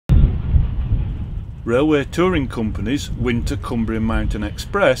Railway touring company's Winter Cumbrian Mountain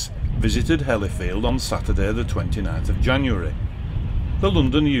Express visited Hellifield on Saturday the 29th of January. The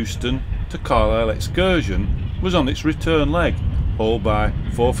London Euston to Carlisle excursion was on its return leg, hauled by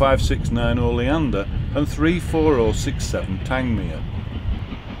 4569 Leander and 34067 Tangmere.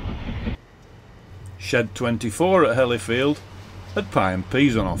 Shed 24 at Hellifield had pie and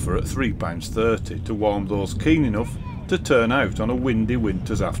peas on offer at £3.30 to warm those keen enough to turn out on a windy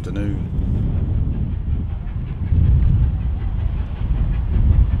winter's afternoon.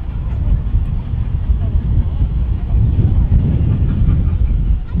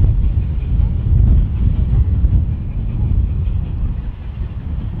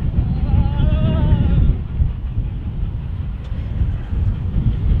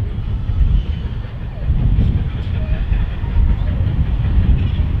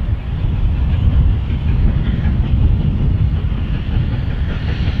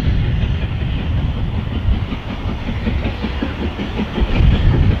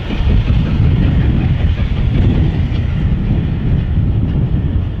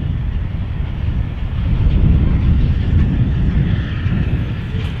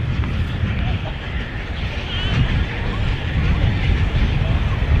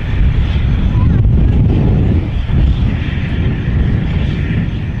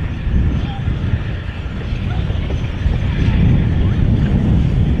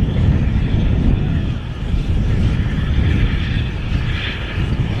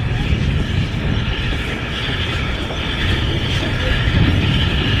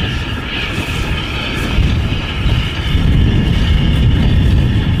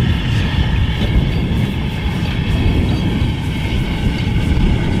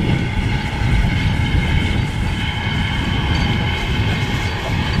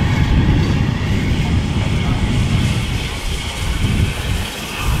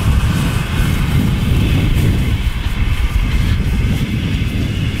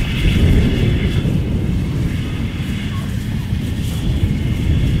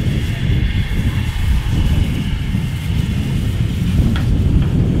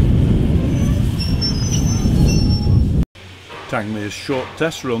 Tangmere's short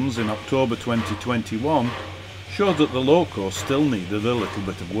test runs in October 2021 showed that the loco still needed a little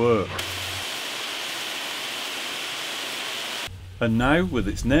bit of work. And now, with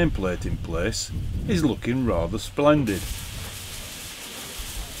its nameplate in place, is looking rather splendid.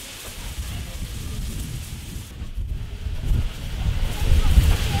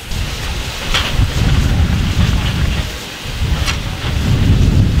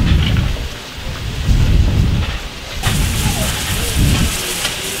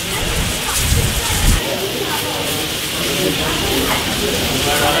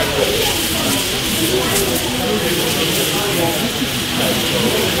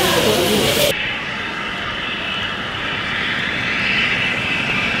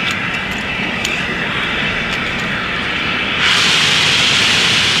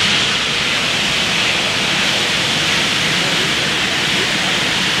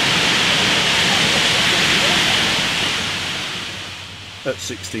 At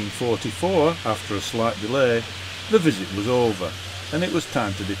 16:44, after a slight delay, the visit was over and it was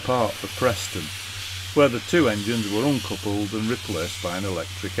time to depart for Preston, where the two engines were uncoupled and replaced by an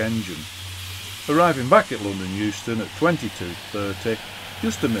electric engine. Arriving back at London Euston at 22:30,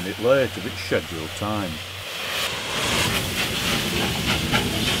 just a minute late of its scheduled time.